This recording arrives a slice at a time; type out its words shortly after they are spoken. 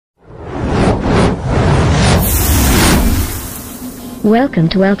Welcome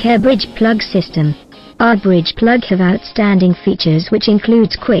to WELLCARE Bridge Plug System. Our bridge plug have outstanding features which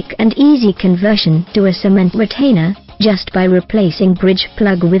includes quick and easy conversion to a cement retainer, just by replacing bridge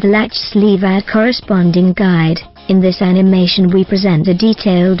plug with latch sleeve and corresponding guide. In this animation we present a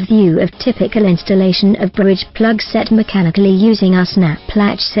detailed view of typical installation of bridge plug set mechanically using our snap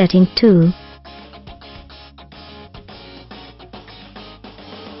latch setting tool.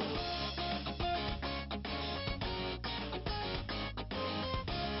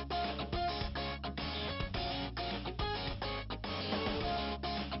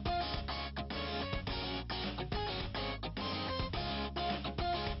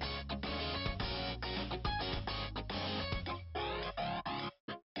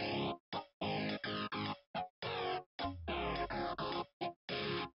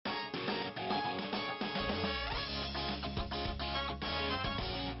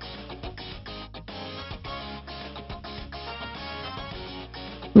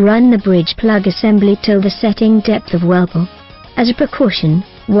 Run the bridge plug assembly till the setting depth of Whirlpool. As a precaution,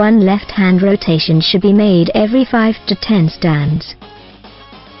 one left-hand rotation should be made every 5 to 10 stands.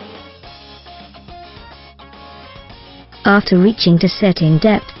 After reaching to setting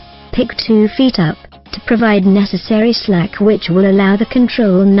depth, pick 2 feet up, to provide necessary slack which will allow the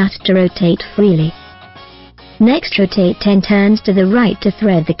control nut to rotate freely. Next rotate 10 turns to the right to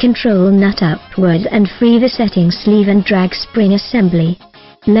thread the control nut upwards and free the setting sleeve and drag spring assembly.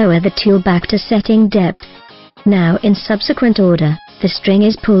 Lower the tool back to setting depth. Now in subsequent order, the string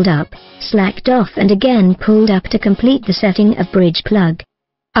is pulled up, slacked off and again pulled up to complete the setting of bridge plug.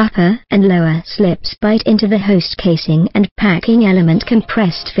 Upper and lower slips bite into the host casing and packing element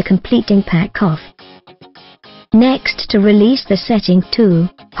compressed for completing pack off. Next, to release the setting tool,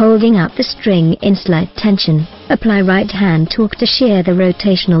 holding up the string in slight tension, apply right hand torque to shear the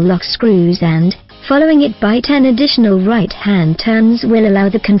rotational lock screws and, following it by 10 additional right hand turns will allow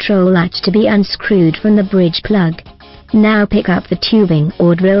the control latch to be unscrewed from the bridge plug. Now pick up the tubing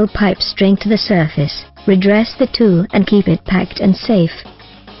or drill pipe string to the surface, redress the tool and keep it packed and safe.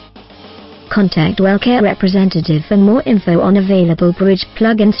 Contact WELLCARE representative for more info on available bridge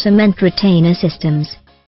plug and cement retainer systems.